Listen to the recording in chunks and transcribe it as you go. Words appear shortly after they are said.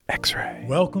X-Ray.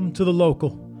 Welcome to The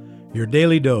Local, your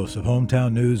daily dose of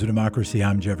hometown news and democracy.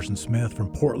 I'm Jefferson Smith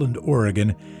from Portland,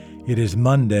 Oregon. It is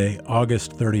Monday,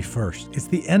 August 31st. It's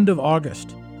the end of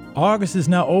August. August is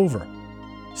now over.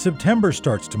 September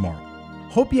starts tomorrow.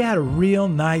 Hope you had a real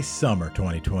nice summer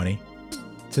 2020.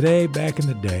 Today, back in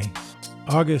the day,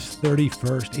 August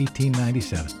 31st,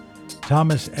 1897,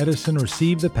 Thomas Edison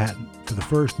received the patent for the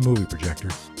first movie projector,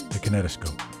 the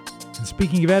kinetoscope. And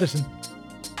speaking of Edison,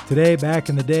 today, back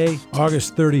in the day,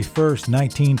 August 31st,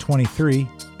 1923,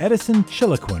 Edison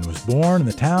Chiloquin was born in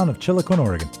the town of Chiloquin,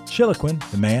 Oregon. Chiloquin,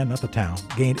 the man, not the town,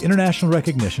 gained international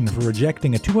recognition for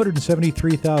rejecting a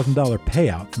 $273,000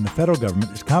 payout from the federal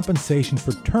government as compensation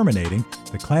for terminating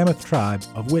the Klamath tribe,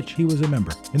 of which he was a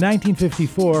member. In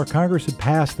 1954, Congress had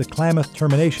passed the Klamath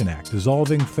Termination Act,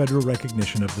 dissolving federal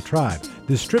recognition of the tribe.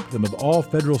 This stripped them of all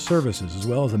federal services, as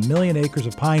well as 1 million acres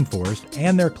of pine forest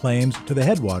and their claims to the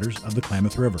headwaters of the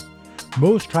Klamath River.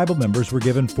 Most tribal members were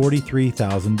given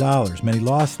 $43,000. Many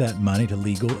lost that money to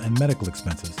legal and medical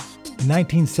expenses. In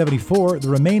 1974, the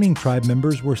remaining tribe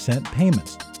members were sent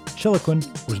payments. Chiloquin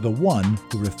was the one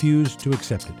who refused to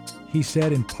accept it. He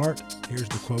said in part, here's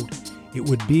the quote, "It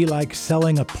would be like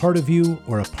selling a part of you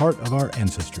or a part of our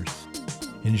ancestors."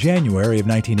 In January of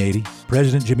 1980,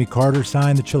 President Jimmy Carter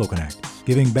signed the Chiloquin Act,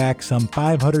 giving back some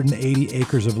 580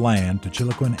 acres of land to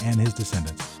Chiloquin and his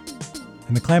descendants.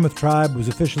 And the Klamath tribe was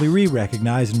officially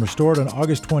re-recognized and restored on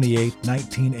August 28,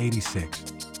 1986.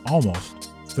 Almost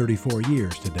 34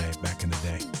 years today, back in the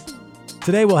day.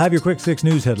 Today we'll have your Quick Six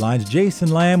News headlines.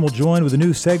 Jason Lamb will join with a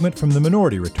new segment from the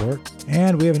Minority Report.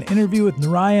 And we have an interview with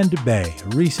Narain Dubey, a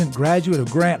recent graduate of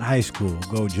Grant High School,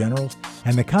 Go Generals,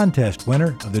 and the contest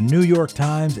winner of the New York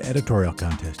Times editorial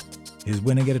contest. His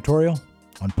winning editorial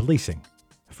on policing.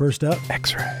 First up,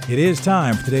 X-Ray. It is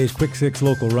time for today's Quick Six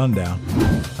local rundown.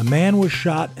 A man was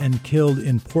shot and killed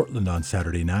in Portland on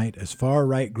Saturday night as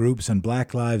far-right groups and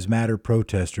Black Lives Matter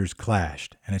protesters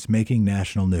clashed, and it's making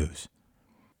national news.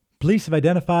 Police have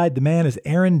identified the man as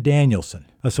Aaron Danielson,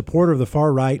 a supporter of the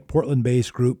far-right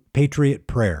Portland-based group Patriot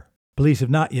Prayer. Police have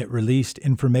not yet released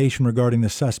information regarding the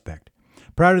suspect.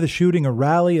 Prior to the shooting, a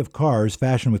rally of cars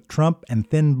fashioned with Trump and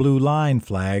Thin Blue Line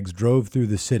flags drove through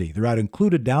the city. The route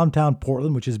included downtown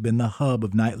Portland, which has been the hub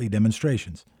of nightly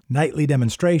demonstrations. Nightly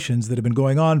demonstrations that have been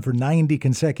going on for 90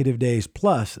 consecutive days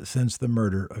plus since the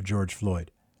murder of George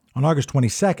Floyd. On August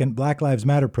 22nd, Black Lives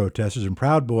Matter protesters and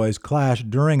Proud Boys clashed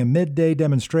during a midday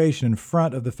demonstration in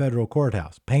front of the federal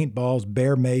courthouse. Paintballs,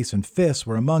 bear mace, and fists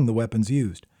were among the weapons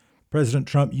used. President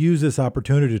Trump used this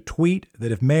opportunity to tweet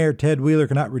that if Mayor Ted Wheeler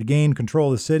cannot regain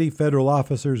control of the city, federal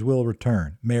officers will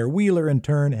return. Mayor Wheeler, in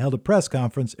turn, held a press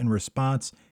conference in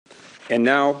response. And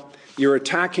now you're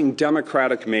attacking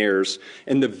Democratic mayors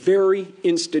and the very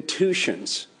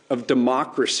institutions of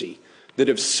democracy that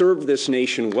have served this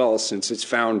nation well since its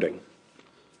founding.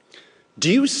 Do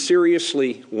you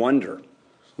seriously wonder,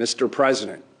 Mr.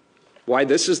 President, why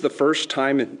this is the first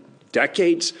time in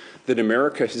decades that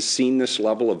America has seen this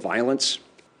level of violence?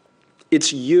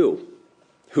 It's you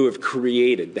who have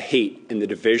created the hate and the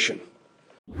division.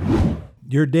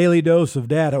 Your daily dose of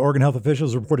data. Oregon health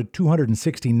officials reported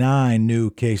 269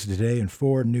 new cases today and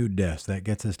 4 new deaths. That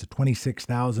gets us to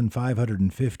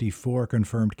 26,554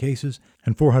 confirmed cases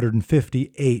and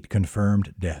 458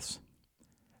 confirmed deaths.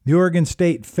 The Oregon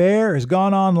State Fair has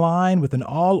gone online with an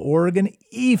all-Oregon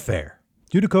e-fair.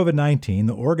 Due to COVID-19,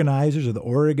 the organizers of the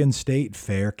Oregon State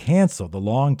Fair canceled the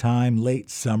long-time late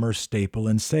summer staple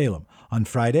in Salem. On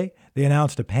Friday, they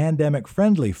announced a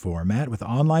pandemic-friendly format with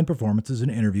online performances and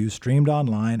interviews streamed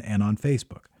online and on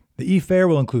Facebook. The e-fair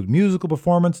will include musical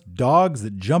performance, dogs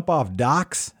that jump off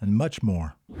docks, and much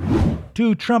more.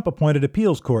 2 Trump-appointed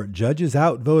appeals court judges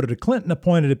outvoted a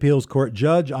Clinton-appointed appeals court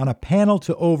judge on a panel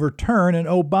to overturn an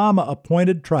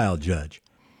Obama-appointed trial judge.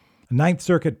 The Ninth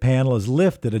Circuit panel has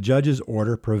lifted a judge's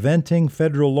order preventing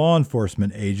federal law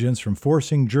enforcement agents from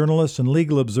forcing journalists and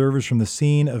legal observers from the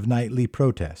scene of nightly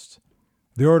protests.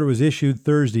 The order was issued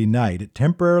Thursday night. It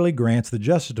temporarily grants the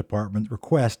Justice Department's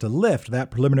request to lift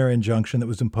that preliminary injunction that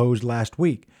was imposed last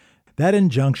week. That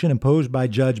injunction, imposed by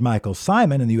Judge Michael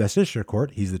Simon in the U.S. District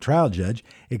Court, he's the trial judge,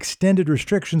 extended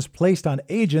restrictions placed on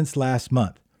agents last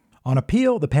month. On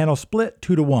appeal, the panel split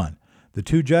 2-1. The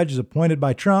 2 judges appointed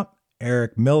by Trump,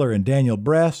 Eric Miller and Daniel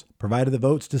Bress, provided the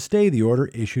votes to stay the order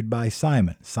issued by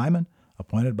Simon. Simon,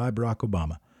 appointed by Barack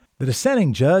Obama. The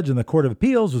dissenting judge in the Court of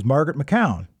Appeals was Margaret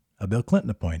McCown, a Bill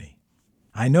Clinton appointee.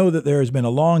 I know that there has been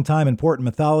a long time important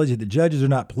mythology that judges are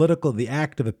not political. The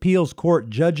act of appeals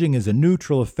court judging is a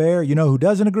neutral affair. You know who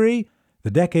doesn't agree? The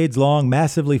decades-long,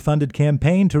 massively funded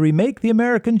campaign to remake the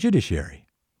American judiciary.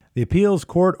 The appeals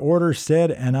court order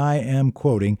said, and I am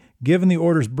quoting, "Given the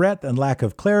order's breadth and lack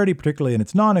of clarity, particularly in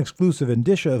its non-exclusive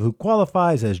indicia of who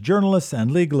qualifies as journalists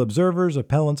and legal observers,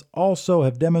 appellants also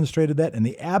have demonstrated that in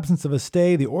the absence of a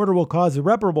stay, the order will cause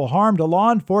irreparable harm to law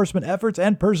enforcement efforts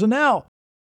and personnel."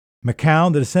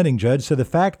 McCown, the dissenting judge, said the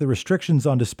fact that restrictions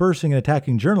on dispersing and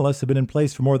attacking journalists have been in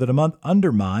place for more than a month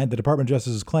undermined the Department of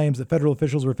Justice's claims that federal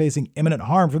officials were facing imminent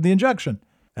harm from the injunction.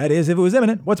 That is, if it was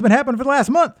imminent, what's been happening for the last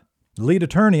month? The lead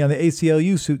attorney on the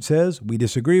ACLU suit says, "We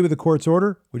disagree with the court's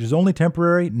order, which is only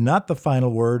temporary, not the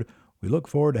final word. We look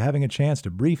forward to having a chance to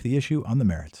brief the issue on the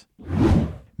merits."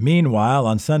 Meanwhile,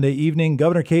 on Sunday evening,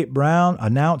 Governor Kate Brown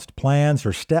announced plans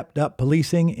for stepped-up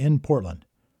policing in Portland.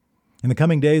 In the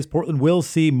coming days, Portland will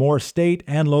see more state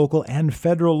and local and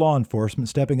federal law enforcement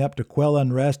stepping up to quell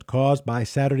unrest caused by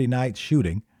Saturday night's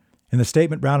shooting. In the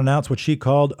statement, Brown announced what she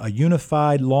called a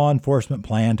unified law enforcement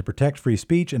plan to protect free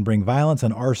speech and bring violence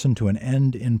and arson to an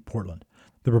end in Portland.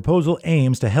 The proposal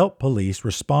aims to help police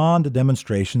respond to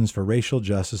demonstrations for racial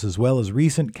justice as well as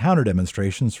recent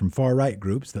counter-demonstrations from far-right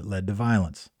groups that led to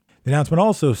violence. The announcement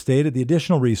also stated the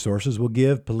additional resources will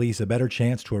give police a better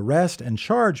chance to arrest and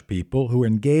charge people who are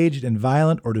engaged in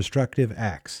violent or destructive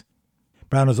acts.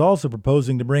 Brown is also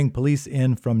proposing to bring police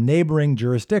in from neighboring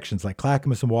jurisdictions like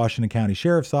Clackamas and Washington County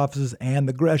Sheriff's Offices and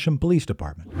the Gresham Police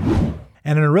Department.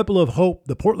 And in a ripple of hope,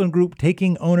 the Portland group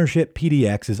Taking Ownership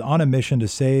PDX is on a mission to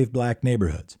save black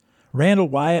neighborhoods. Randall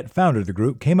Wyatt, founder of the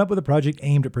group, came up with a project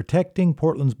aimed at protecting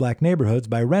Portland's black neighborhoods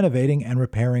by renovating and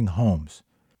repairing homes.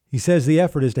 He says the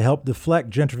effort is to help deflect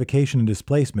gentrification and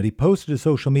displacement. He posted to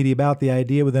social media about the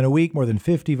idea. Within a week, more than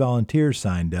 50 volunteers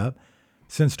signed up.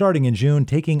 Since starting in June,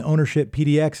 Taking Ownership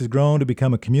PDX has grown to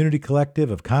become a community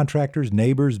collective of contractors,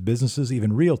 neighbors, businesses,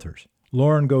 even realtors.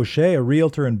 Lauren Gaucher, a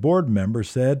realtor and board member,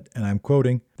 said, and I'm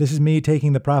quoting, "This is me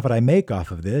taking the profit I make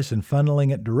off of this and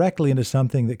funneling it directly into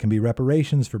something that can be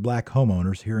reparations for black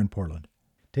homeowners here in Portland."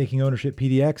 Taking Ownership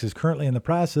PDX is currently in the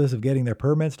process of getting their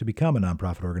permits to become a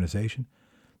nonprofit organization.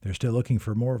 They're still looking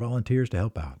for more volunteers to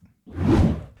help out.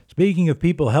 Speaking of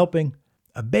people helping,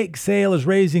 a bake sale is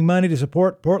raising money to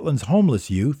support Portland's homeless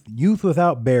youth. Youth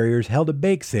Without Barriers held a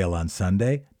bake sale on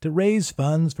Sunday to raise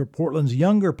funds for Portland's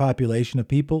younger population of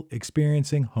people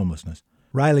experiencing homelessness.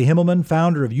 Riley Himmelman,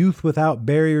 founder of Youth Without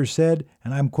Barriers, said,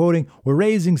 and I'm quoting, "We're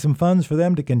raising some funds for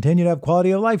them to continue to have quality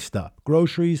of life stuff,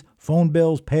 groceries, phone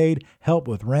bills paid, help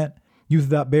with rent. Youth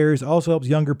Without Barriers also helps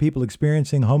younger people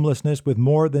experiencing homelessness with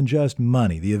more than just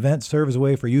money. The event serves as a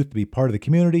way for youth to be part of the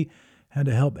community and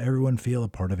to help everyone feel a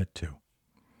part of it too."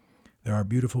 There are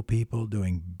beautiful people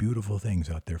doing beautiful things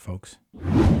out there, folks.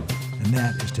 And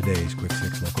that is today's Quick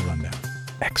Six Local Rundown.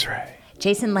 X-Ray.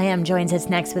 Jason Lamb joins us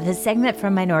next with his segment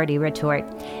from Minority Retort.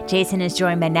 Jason is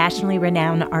joined by nationally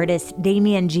renowned artists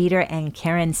Damien Jeter and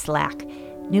Karen Slack,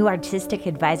 new artistic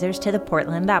advisors to the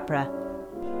Portland Opera.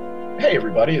 Hey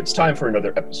everybody, it's time for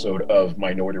another episode of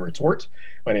Minority Retort.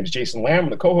 My name is Jason Lamb. I'm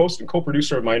the co-host and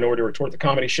co-producer of Minority Retort, the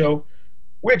comedy show,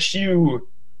 which you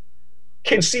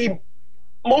can see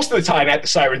most of the time at the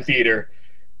Siren Theater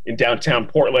in downtown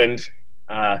Portland.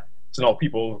 It's an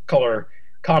all-people of color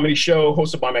comedy show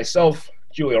hosted by myself,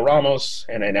 Julia Ramos,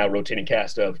 and a now rotating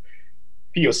cast of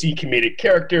POC comedic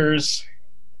characters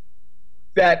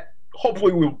that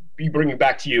hopefully we'll be bringing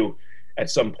back to you at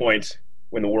some point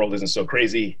when the world isn't so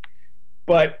crazy.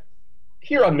 But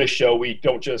here on this show, we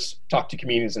don't just talk to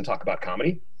comedians and talk about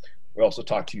comedy. We also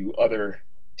talk to other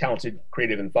talented,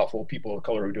 creative, and thoughtful people of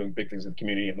color who are doing big things in the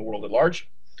community and the world at large.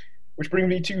 Which brings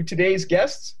me to today's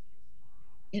guests,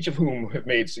 each of whom have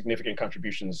made significant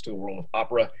contributions to the world of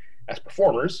opera as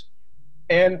performers,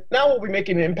 and now will be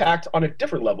making an impact on a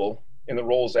different level in the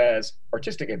roles as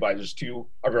artistic advisors to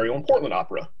our very own Portland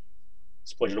Opera.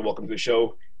 It's a pleasure to welcome to the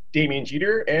show Damien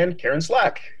Jeter and Karen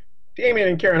Slack. Damien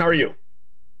and Karen, how are you?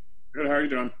 Good, how are you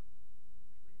doing?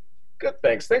 Good,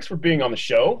 thanks. Thanks for being on the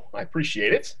show. I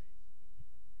appreciate it.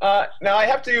 Now, I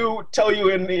have to tell you,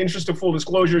 in the interest of full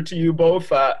disclosure to you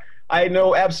both, I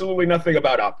know absolutely nothing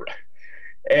about opera.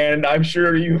 And I'm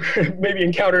sure you maybe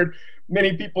encountered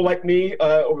many people like me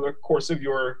over the course of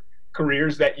your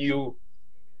careers that you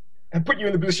have put you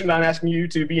in the position I'm asking you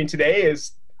to be in today,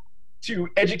 is to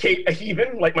educate a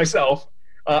heathen like myself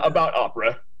about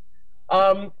opera.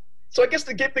 So I guess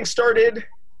to get things started,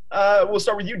 we'll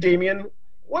start with you, Damien.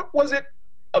 What was it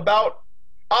about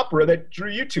opera that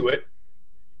drew you to it?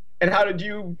 And how did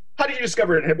you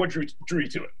discover it, and what drew you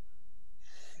to it?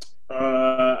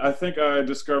 I think I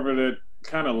discovered it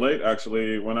kind of late,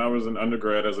 actually. When I was an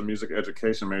undergrad as a music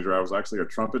education major, I was actually a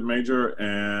trumpet major,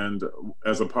 and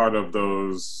as a part of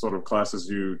those sort of classes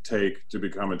you take to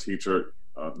become a teacher,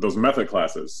 those method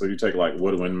classes. So you take like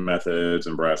woodwind methods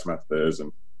and brass methods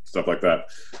and stuff like that.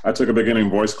 I took a beginning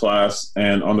voice class,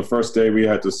 and on the first day we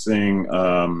had to sing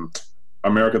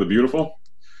America the Beautiful.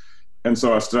 And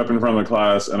so I stood up in front of the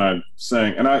class and I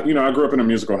sang, and I grew up in a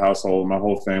musical household. My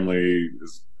whole family,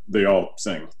 they all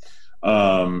sing.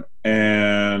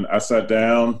 And I sat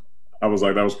down. I was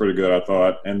like, that was pretty good, I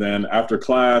thought. And then after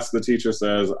class, the teacher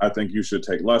says, I think you should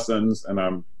take lessons. And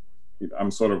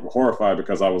I'm sort of horrified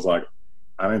because I was like,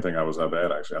 I didn't think I was that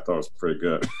bad, actually. I thought it was pretty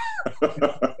good.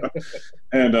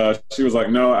 And she was like,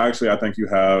 no, actually, I think you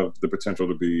have the potential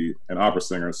to be an opera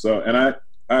singer. So, and I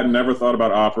had never thought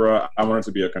about opera. I wanted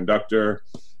to be a conductor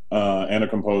and a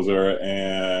composer,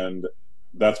 and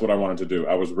that's what I wanted to do.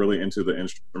 I was really into the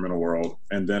instrumental world.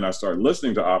 And then I started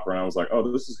listening to opera, and I was like,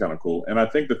 oh, this is kind of cool. And I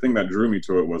think the thing that drew me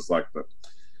to it was like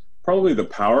probably the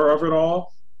power of it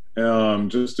all.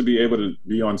 Just to be able to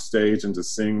be on stage and to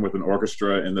sing with an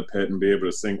orchestra in the pit and be able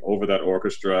to sing over that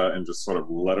orchestra and just sort of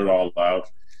let it all out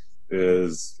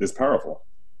is powerful.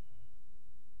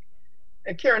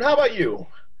 And Karen, how about you?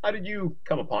 How did you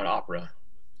come upon opera?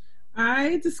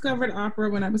 I discovered opera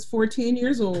when I was 14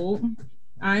 years old.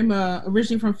 I'm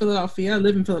originally from Philadelphia. I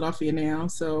live in Philadelphia now.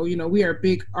 So, we are a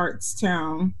big arts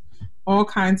town, all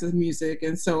kinds of music.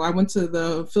 And so I went to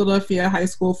the Philadelphia High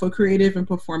School for Creative and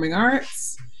Performing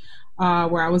Arts,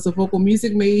 where I was a vocal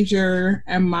music major,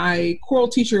 and my choral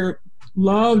teacher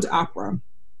loved opera.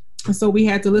 And so we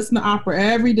had to listen to opera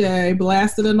every day,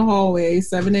 blasted in the hallway,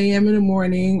 7 a.m. in the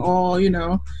morning,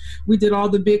 we did all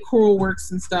the big choral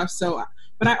works and stuff. So,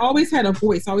 but I always had a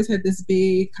voice. I always had this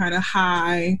big, kind of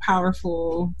high,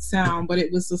 powerful sound, but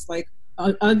it was just like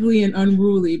ugly and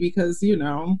unruly because,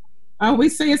 I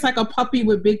always say it's like a puppy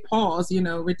with big paws,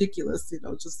 ridiculous,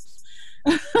 just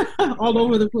all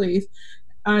over the place.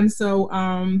 And so,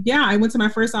 I went to my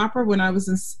first opera when I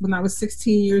was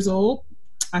 16 years old.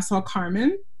 I saw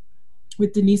Carmen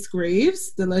with Denise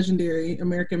Graves, the legendary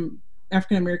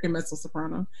African-American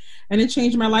mezzo-soprano. And it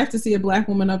changed my life to see a Black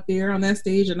woman up there on that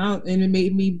stage, and it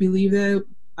made me believe that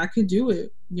I could do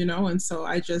it, and so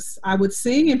I would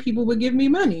sing and people would give me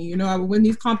money. I would win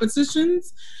these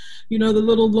competitions, the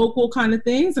little local kind of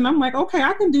things. And I'm like, okay,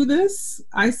 I can do this.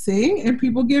 I sing and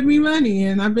people give me money,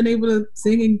 and I've been able to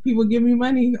sing and people give me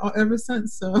money ever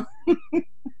since. So.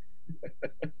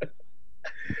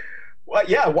 Well,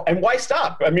 yeah. And why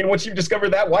stop? I mean, once you've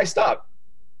discovered that, why stop?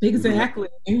 Exactly.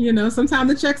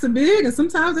 Sometimes the checks are big and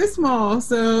sometimes they're small.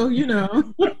 So,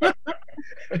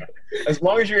 As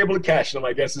long as you're able to cash them,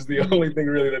 I guess, is the only thing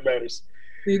really that matters.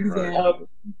 Exactly.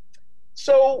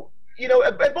 So,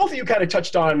 both of you kind of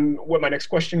touched on what my next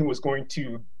question was going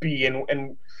to be,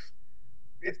 and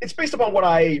it's based upon what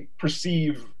I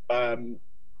perceive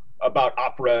about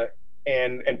opera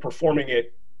and performing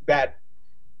it, that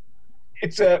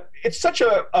it's such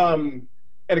an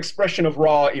expression of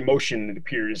raw emotion. It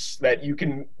appears that you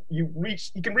can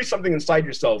reach something inside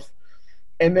yourself,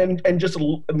 and just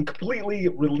completely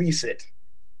release it,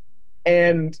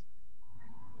 and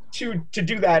to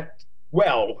do that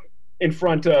well in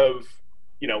front of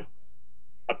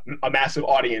a massive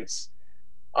audience.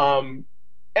 And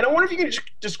I wonder if you can just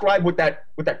describe what that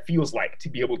feels like to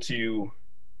be able to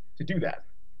do that.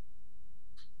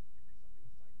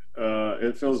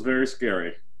 It feels very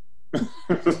scary.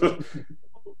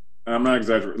 I'm not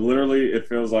exaggerating. Literally, it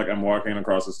feels like I'm walking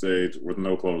across the stage with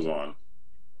no clothes on.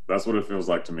 That's what it feels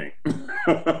like to me.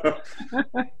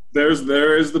 There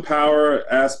is the power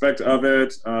aspect of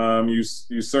it.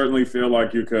 You certainly feel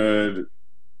like you could,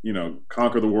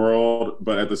 conquer the world,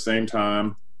 but at the same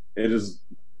time, it is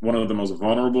one of the most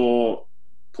vulnerable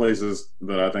places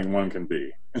that I think one can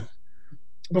be.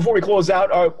 Before we close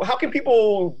out, how can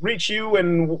people reach you,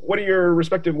 and what are your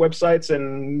respective websites?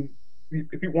 And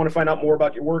if people want to find out more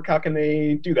about your work, how can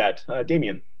they do that?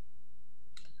 Damien.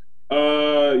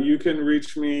 You can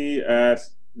reach me at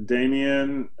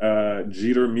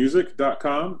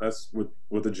DamienJetermusic.com. That's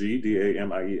with a G,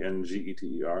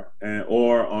 DAMIENGETER,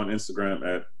 or on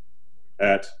Instagram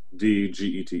at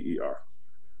DGETER.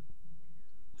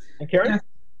 And Karen?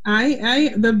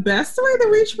 I the best way to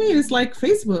reach me is like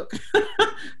Facebook.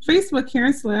 Facebook,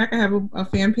 Karen Slack. I have a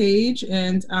fan page,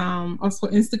 and also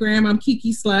Instagram. I'm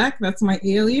Kiki Slack. That's my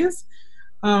alias.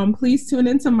 Please tune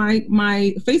into my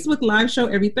Facebook live show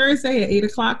every Thursday at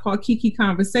 8:00 called Kiki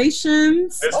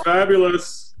Conversations. It's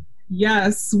fabulous.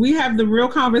 Yes, we have the real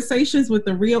conversations with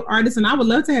the real artists, and I would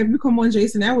love to have you come on,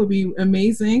 Jason. That would be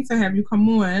amazing to have you come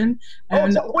on.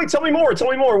 And, wait, tell me more.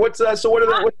 What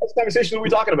conversations are we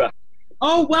talking about?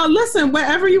 Oh, well, listen,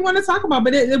 whatever you want to talk about.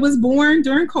 But it was born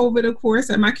during COVID, of course,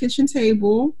 at my kitchen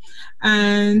table.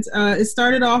 And it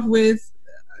started off with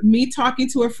me talking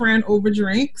to a friend over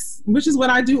drinks, which is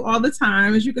what I do all the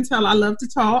time. As you can tell, I love to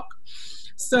talk.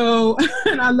 So,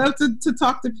 and I love to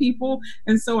talk to people.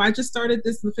 And so I just started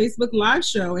this Facebook live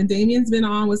show, and Damien's been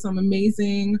on with some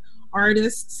amazing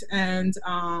artists, and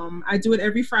I do it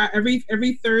every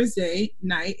Thursday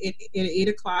night at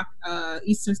 8:00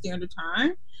 Eastern Standard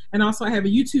Time. And also I have a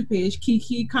YouTube page,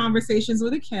 Kiki Conversations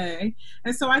with a K.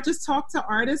 And so I just talk to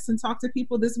artists and talk to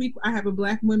people. This week I have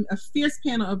a fierce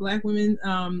panel of Black women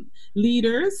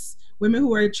leaders, women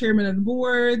who are chairmen of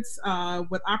boards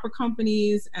with opera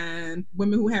companies, and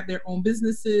women who have their own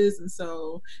businesses. And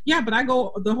so, yeah, but I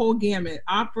go the whole gamut: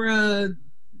 opera,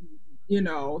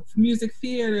 music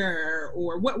theater,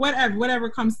 or whatever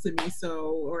comes to me.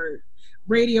 So, or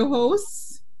radio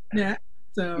hosts. Yeah.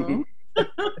 So.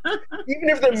 Even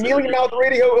if they're mealy mouth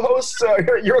radio hosts,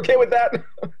 you're okay with that?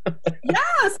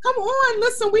 Yes, come on.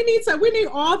 Listen, we need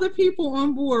all the people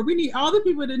on board. We need all the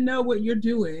people to know what you're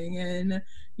doing, and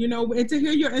and to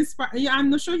hear your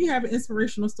I'm sure you have an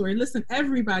inspirational story. Listen,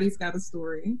 everybody's got a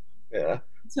story. Yeah.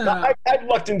 I've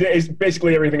lucked into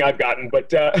basically everything I've gotten, but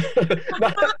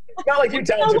not like you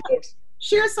talented folks.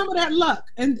 Share some of that luck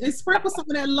and sprinkle some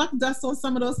of that luck dust on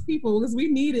some of those people, because we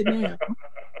need it now.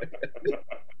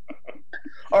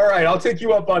 All right, I'll take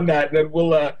you up on that, and then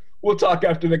we'll talk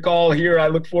after the call here. I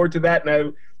look forward to that, and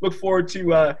I look forward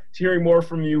to hearing more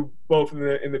from you both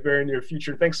in the very near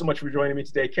future. Thanks so much for joining me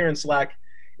today, Karen Slack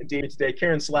and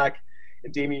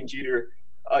Damien Jeter,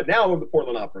 now of the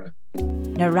Portland Opera.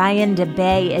 Narain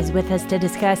Dubey is with us to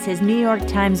discuss his New York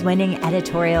Times winning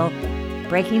editorial,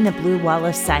 Breaking the Blue Wall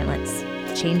of Silence,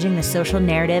 Changing the Social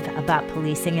Narrative About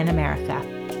Policing in America.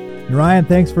 Narain,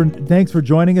 thanks for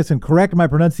joining us, and correct my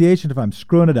pronunciation if I'm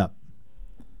screwing it up.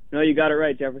 No, you got it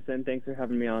right, Jefferson. Thanks for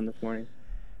having me on this morning.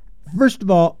 First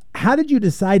of all, how did you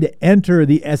decide to enter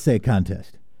the essay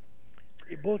contest?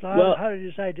 How did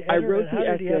you decide to enter? I wrote and how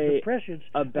the did you have the essay prescience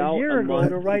about a year ago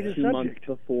to write a 2 months subject?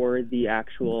 before the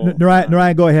actual.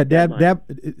 Narain, go ahead. Dab,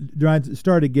 deadline.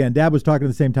 start again. Dab was talking at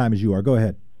the same time as you are. Go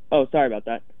ahead. Oh, sorry about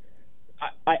that.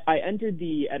 I entered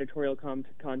the editorial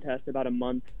contest about a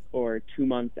month or 2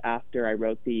 months after I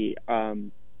wrote the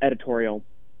editorial.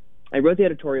 I wrote the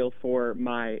editorial for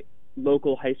my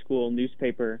local high school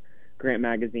newspaper, Grant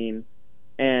Magazine,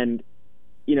 and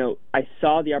I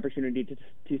saw the opportunity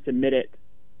to submit it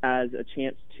as a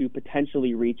chance to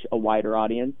potentially reach a wider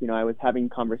audience. I was having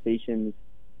conversations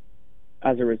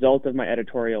as a result of my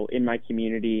editorial in my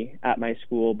community at my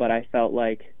school, but I felt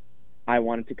like I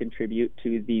wanted to contribute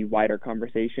to the wider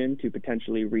conversation to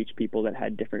potentially reach people that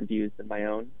had different views than my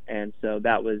own. And so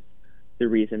that was the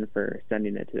reason for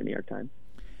sending it to the New York Times.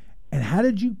 And how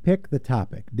did you pick the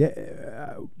topic?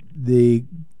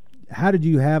 How did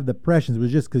you have the prescience? Was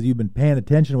it just because you've been paying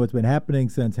attention to what's been happening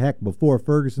since before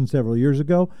Ferguson several years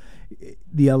ago?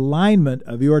 The alignment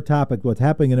of your topic, what's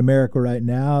happening in America right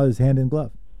now, is hand in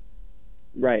glove.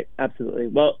 Right, absolutely.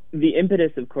 Well, the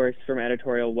impetus, of course, for my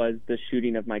editorial was the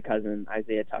shooting of my cousin,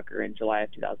 Isaiah Tucker, in July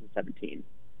of 2017.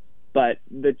 But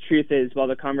the truth is, while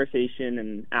the conversation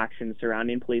and action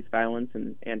surrounding police violence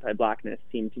and anti-Blackness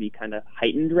seem to be kind of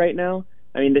heightened right now,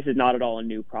 this is not at all a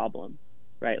new problem,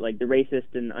 right? Like, the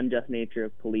racist and unjust nature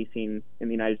of policing in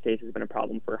the United States has been a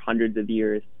problem for hundreds of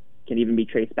years, can even be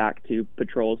traced back to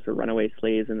patrols for runaway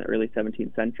slaves in the early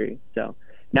 17th century. So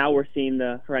now we're seeing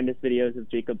the horrendous videos of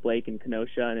Jacob Blake in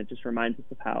Kenosha, and it just reminds us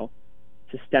of how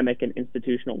systemic and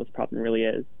institutional this problem really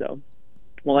is. So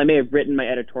while I may have written my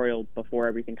editorial before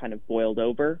everything kind of boiled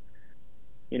over,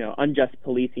 unjust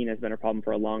policing has been a problem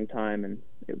for a long time, and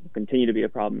it will continue to be a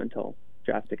problem until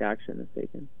drastic action is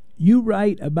taken. You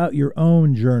write about your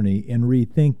own journey in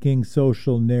rethinking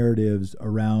social narratives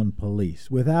around police.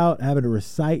 Without having to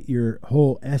recite your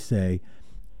whole essay,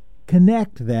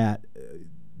 connect that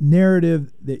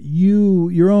narrative that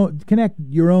connect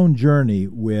your own journey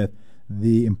with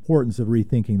the importance of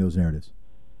rethinking those narratives.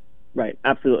 Right,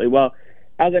 absolutely. Well,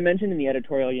 as I mentioned in the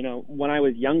editorial, when I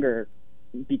was younger,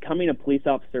 becoming a police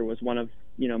officer was one of,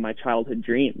 my childhood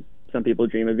dreams. Some people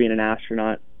dream of being an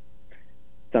astronaut,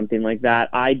 something like that.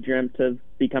 I dreamt of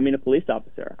becoming a police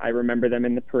officer. I remember them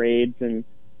in the parades and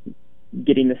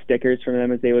getting the stickers from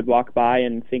them as they would walk by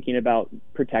and thinking about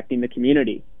protecting the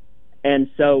community.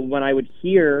 And so when I would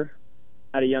hear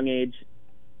at a young age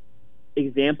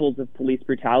examples of police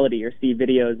brutality or see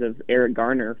videos of Eric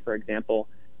Garner, for example,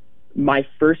 my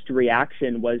first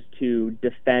reaction was to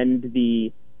defend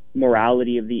the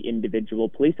morality of the individual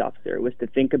police officer. It was to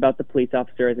think about the police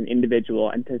officer as an individual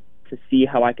and to see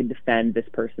how I could defend this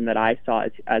person that I saw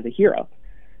as a hero.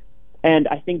 And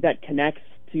I think that connects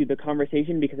to the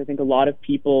conversation because I think a lot of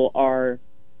people are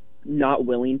not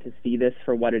willing to see this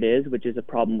for what it is, which is a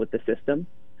problem with the system.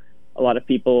 A lot of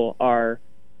people are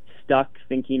stuck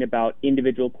thinking about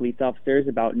individual police officers,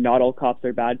 about not all cops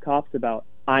are bad cops, about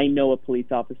I know a police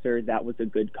officer that was a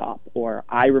good cop, or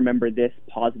I remember this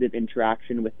positive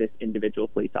interaction with this individual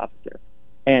police officer.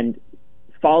 And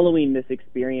following this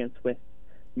experience with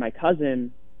my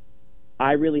cousin,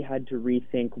 I really had to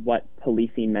rethink what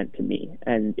policing meant to me.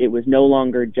 And it was no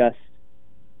longer just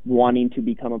wanting to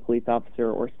become a police officer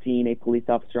or seeing a police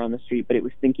officer on the street, but it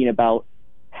was thinking about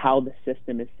how the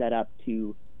system is set up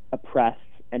to oppress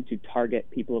and to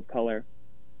target people of color.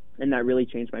 And that really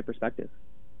changed my perspective.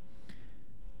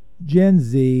 Gen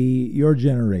Z, your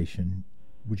generation,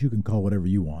 which you can call whatever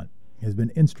you want, has been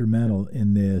instrumental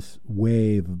in this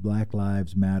wave of Black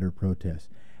Lives Matter protests.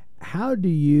 How do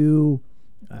you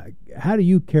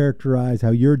characterize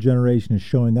how your generation is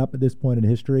showing up at this point in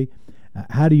history?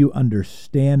 How do you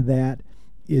understand that?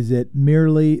 Is it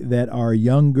merely that our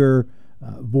younger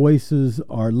voices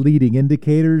are leading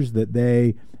indicators, that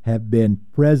they have been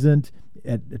present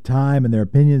at a time and their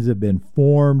opinions have been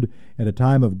formed at a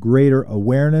time of greater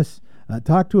awareness?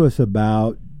 Talk to us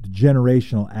about the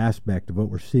generational aspect of what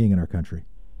we're seeing in our country.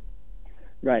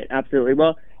 Right, absolutely.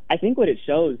 Well, I think what it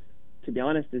shows, to be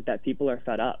honest, is that people are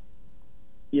fed up.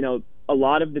 You know, a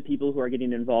lot of the people who are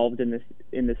getting involved in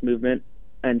this movement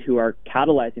and who are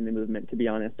catalyzing the movement, to be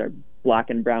honest, are Black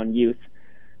and brown youth,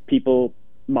 people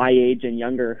my age and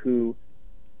younger who,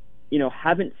 you know,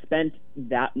 haven't spent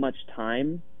that much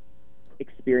time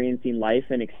experiencing life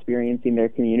and experiencing their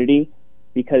community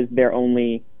because they're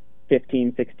only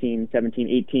 15, 16, 17,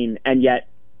 18, and yet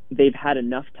they've had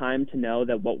enough time to know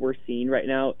that what we're seeing right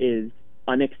now is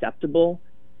unacceptable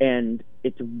and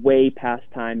it's way past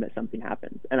time that something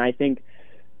happens. And I think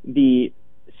the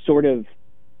sort of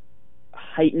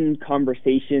heightened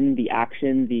conversation, the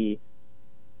action, the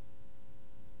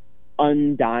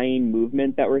undying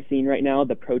movement that we're seeing right now,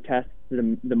 the protests,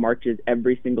 the marches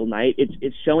every single night,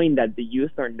 it's showing that the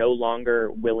youth are no longer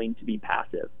willing to be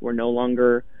passive. We're no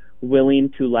longer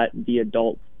willing to let the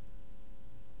adults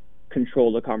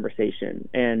control the conversation.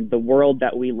 And the world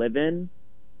that we live in,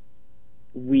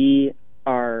 we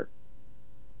are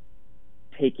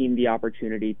taking the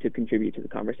opportunity to contribute to the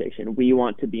conversation. We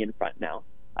want to be in front now.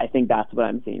 I think that's what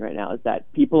I'm seeing right now, is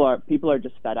that people are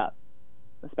just fed up,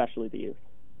 especially the youth.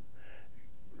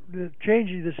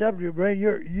 Changing the subject, Ray,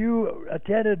 you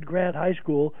attended Grant High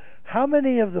School. How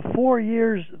many of the 4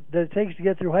 years that it takes to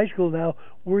get through high school now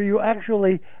were you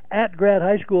actually at Grant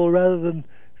High School rather than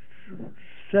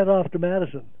sent off to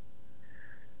Madison?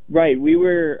 Right. We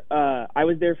were. I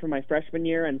was there for my freshman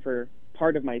year and for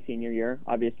part of my senior year.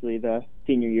 Obviously, the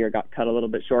senior year got cut a little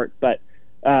bit short, but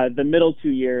the middle 2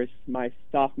 years, my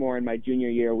sophomore and my junior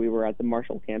year, we were at the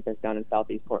Marshall campus down in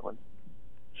Southeast Portland.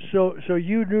 So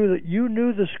you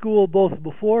knew the school both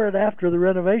before and after the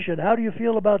renovation. How do you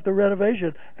feel about the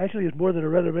renovation? Actually, it's more than a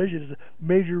renovation; it's a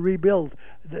major rebuild.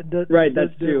 Right,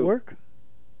 that's did true. It work?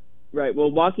 Right. Well,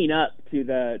 walking up to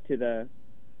the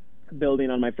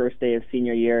building on my first day of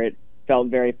senior year, it felt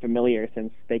very familiar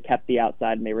since they kept the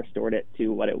outside and they restored it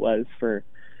to what it was for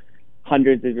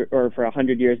for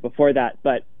 100 years before that.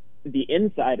 But the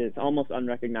inside is almost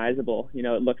unrecognizable. You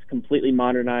know, it looks completely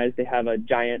modernized. They have a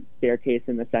giant staircase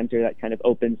in the center that kind of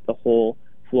opens the whole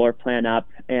floor plan up.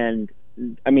 And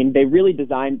I mean, they really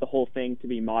designed the whole thing to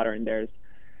be modern. There's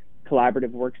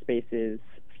collaborative workspaces,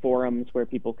 forums where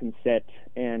people can sit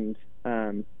and,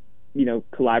 you know,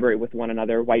 collaborate with one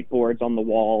another, whiteboards on the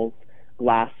walls,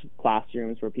 glass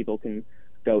classrooms where people can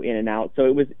go in and out. So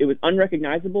it was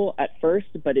unrecognizable at first,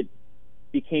 but it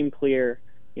became clear,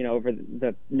 you know, over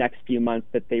the next few months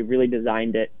that they really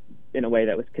designed it in a way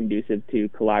that was conducive to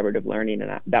collaborative learning,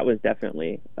 and that was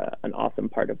definitely an awesome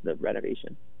part of the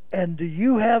renovation. And do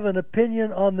you have an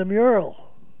opinion on the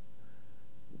mural?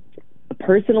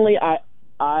 Personally,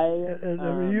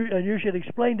 you should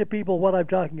explain to people what I'm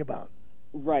talking about.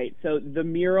 Right. So the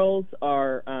murals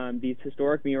are these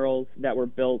historic murals that were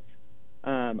built,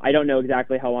 I don't know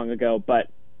exactly how long ago, but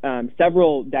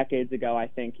several decades ago, I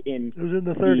think, it was in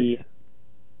the 30s. The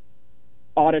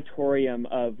auditorium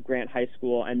of Grant High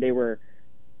School, and they were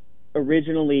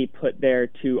originally put there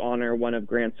to honor one of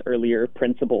Grant's earlier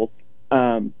principals.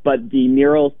 But the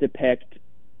murals depict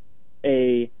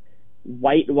a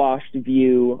whitewashed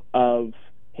view of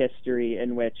history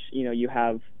in which, you know, you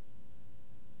have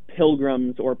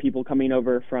pilgrims or people coming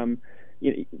over from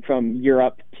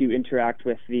Europe to interact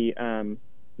with the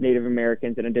Native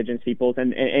Americans and indigenous peoples,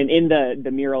 and in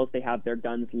the murals they have their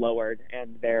guns lowered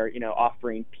and they're, you know,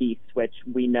 offering peace, which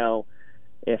we know,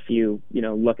 if you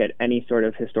look at any sort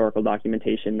of historical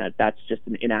documentation, that's just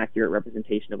an inaccurate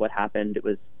representation of what happened. It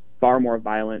was far more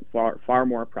violent, far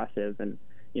more oppressive, and,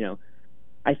 you know,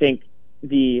 I think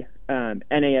the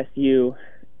NASU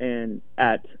and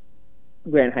at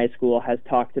Grant High School has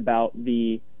talked about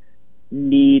the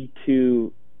need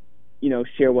to,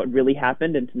 share what really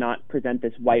happened and to not present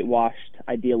this whitewashed,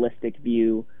 idealistic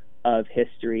view of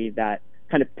history that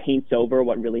kind of paints over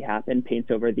what really happened,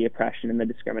 paints over the oppression and the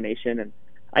discrimination. And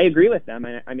I agree with them.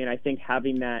 I think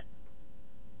having that,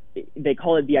 they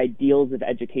call it the ideals of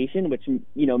education, which,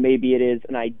 maybe it is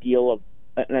an ideal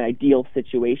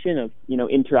situation of,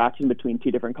 interaction between two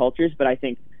different cultures. But I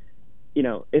think,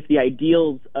 if the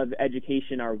ideals of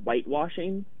education are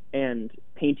whitewashing and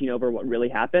painting over what really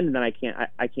happened, then I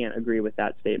can't agree with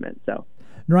that statement. So,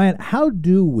 Narain, how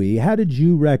did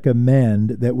you recommend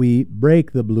that we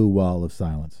break the blue wall of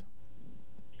silence?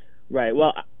 Right.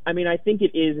 Well, I think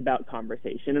it is about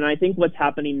conversation. And I think what's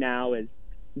happening now is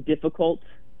difficult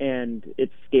and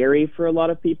it's scary for a lot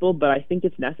of people, but I think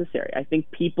it's necessary. I think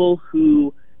people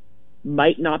who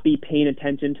might not be paying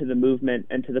attention to the movement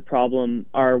and to the problem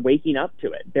are waking up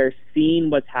to it. They're seeing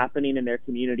what's happening in their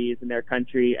communities, in their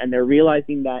country, and they're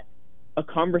realizing that a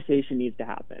conversation needs to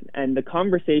happen. And the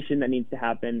conversation that needs to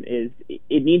happen is,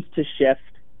 it needs to shift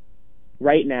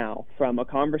right now from a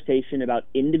conversation about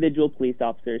individual police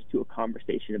officers to a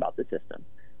conversation about the system.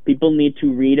 People need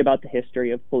to read about the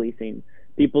history of policing.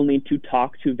 People need to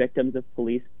talk to victims of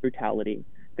police brutality.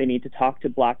 They need to talk to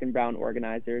Black and brown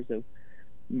organizers of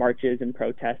marches and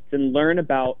protests and learn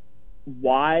about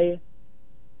why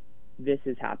this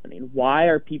is happening. Why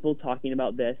are people talking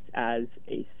about this as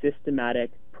a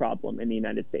systematic problem in the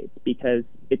United States? Because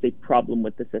it's a problem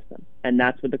with the system. And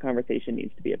that's what the conversation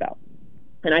needs to be about.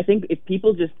 And I think if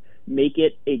people just make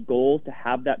it a goal to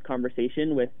have that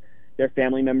conversation with their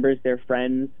family members, their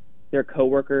friends, their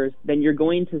coworkers, then you're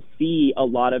going to see a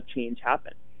lot of change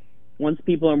happen. Once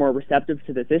people are more receptive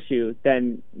to this issue,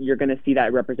 then you're going to see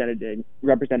that represented in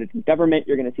government.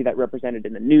 You're going to see that represented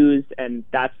in the news, and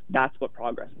that's what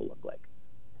progress will look like.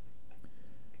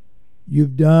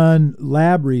 You've done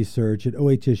lab research at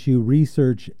OHSU,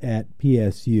 research at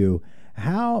PSU.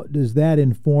 How does that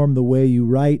inform the way you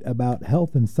write about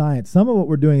health and science? Some of what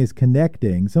we're doing is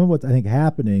connecting. Some of what's, I think,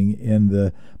 happening in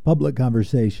the public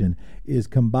conversation is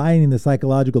combining the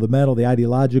psychological, the mental, the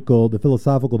ideological, the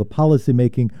philosophical, the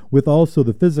policymaking with also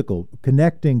the physical,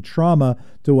 connecting trauma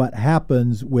to what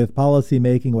happens with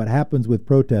policymaking, what happens with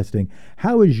protesting.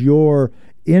 How is your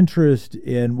interest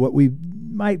in what we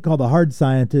might call the hard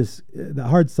science,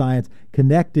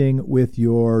 connecting with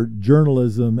your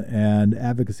journalism and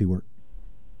advocacy work?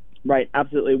 Right,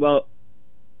 absolutely. Well,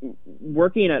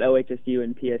 working at OHSU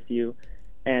and PSU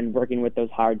and working with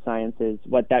those hard sciences,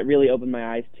 what that really opened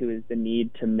my eyes to is the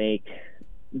need to make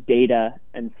data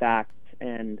and facts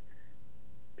and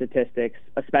statistics,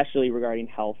 especially regarding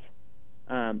health,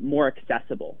 more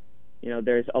accessible.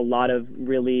 There's a lot of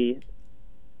really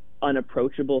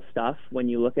unapproachable stuff when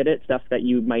you look at it, stuff that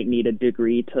you might need a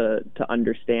degree to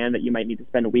understand, that you might need to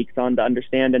spend weeks on to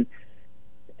understand. And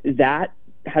that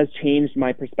has changed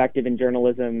my perspective in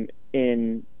journalism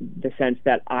in the sense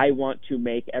that I want to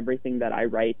make everything that I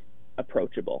write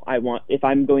approachable. If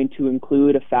I'm going to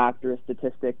include a fact or a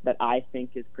statistic that I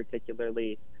think is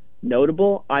particularly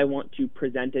notable, I want to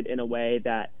present it in a way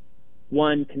that,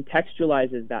 one,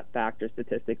 contextualizes that fact or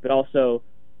statistic, but also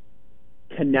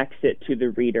connects it to the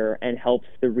reader and helps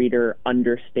the reader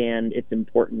understand its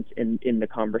importance in the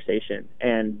conversation.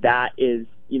 And that is,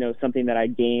 something that I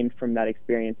gained from that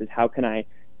experience, is how can I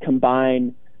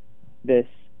combine this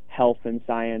health and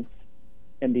science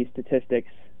and these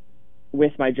statistics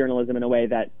with my journalism in a way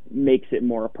that makes it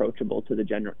more approachable to the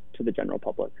general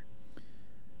public.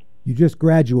 You just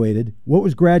graduated. What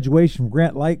was graduation from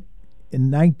Grant like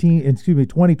in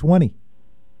 2020?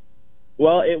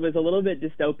 Well, it was a little bit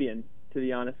dystopian, to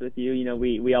be honest with you.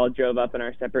 We all drove up in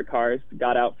our separate cars,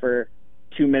 got out for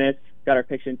 2 minutes, got our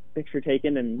picture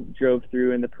taken, and drove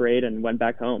through in the parade and went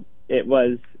back home. It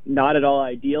was not at all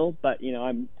ideal, but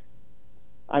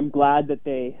I'm glad that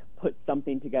they put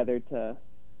something together to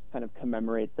kind of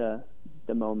commemorate the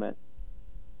moment.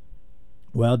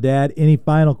 Well, Dad, any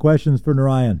final questions for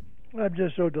Narain? I'm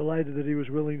just so delighted that he was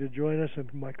willing to join us,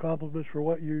 and my compliments for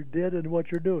what you did and what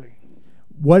you're doing.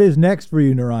 What is next for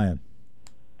you, Narain?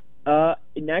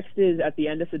 Next is at the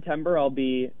end of September, I'll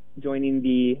be joining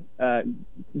the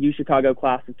U Chicago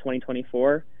class of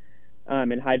 2024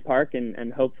 in Hyde Park,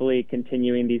 and hopefully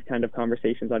continuing these kind of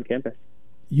conversations on campus.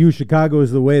 U Chicago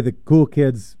is the way the cool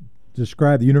kids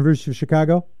describe the University of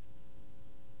Chicago?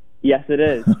 Yes, it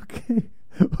is. Okay.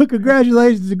 Well,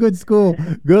 congratulations. It's a good school.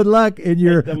 Good luck in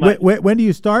your... When do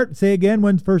you start? Say again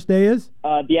when first day is?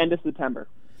 The end of September.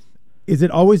 Is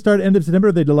it always start at end of September, or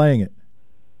are they delaying it?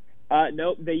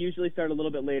 Nope, they usually start a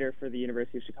little bit later for the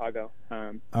University of Chicago.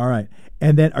 All right.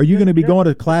 And then are you going to be going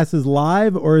to classes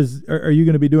live, or are you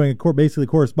going to be doing basically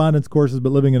correspondence courses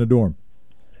but living in a dorm?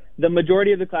 The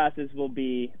majority of the classes will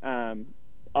be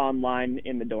online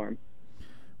in the dorm.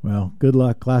 Well, good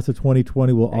luck. Class of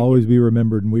 2020 will always be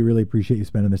remembered, and we really appreciate you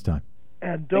spending this time.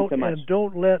 And don't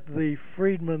let the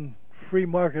Friedman free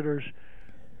marketers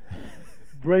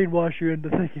brainwash you into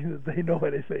thinking that they know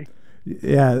anything.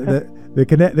 Yeah, the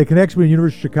connection between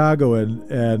University of Chicago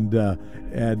and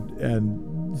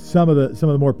some of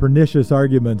the more pernicious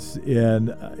arguments in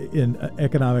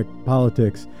economic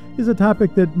politics is a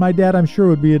topic that my dad, I'm sure,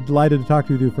 would be delighted to talk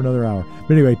to you for another hour.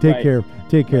 But anyway, take care.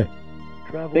 Take care.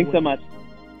 Thanks so much.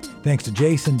 Thanks to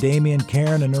Jason, Damien,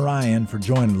 Karen, and Narain for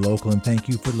joining The Local, and thank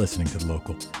you for listening to The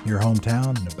Local, your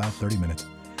hometown in about 30 minutes.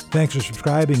 Thanks for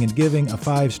subscribing and giving a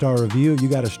 5-star review. You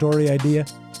got a story idea?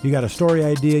 You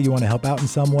want to help out in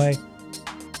some way?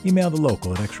 Email The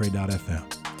Local at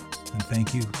xray.fm. And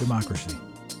thank you, Democracy.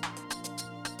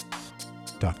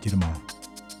 Talk to you tomorrow.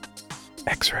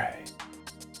 X-Ray.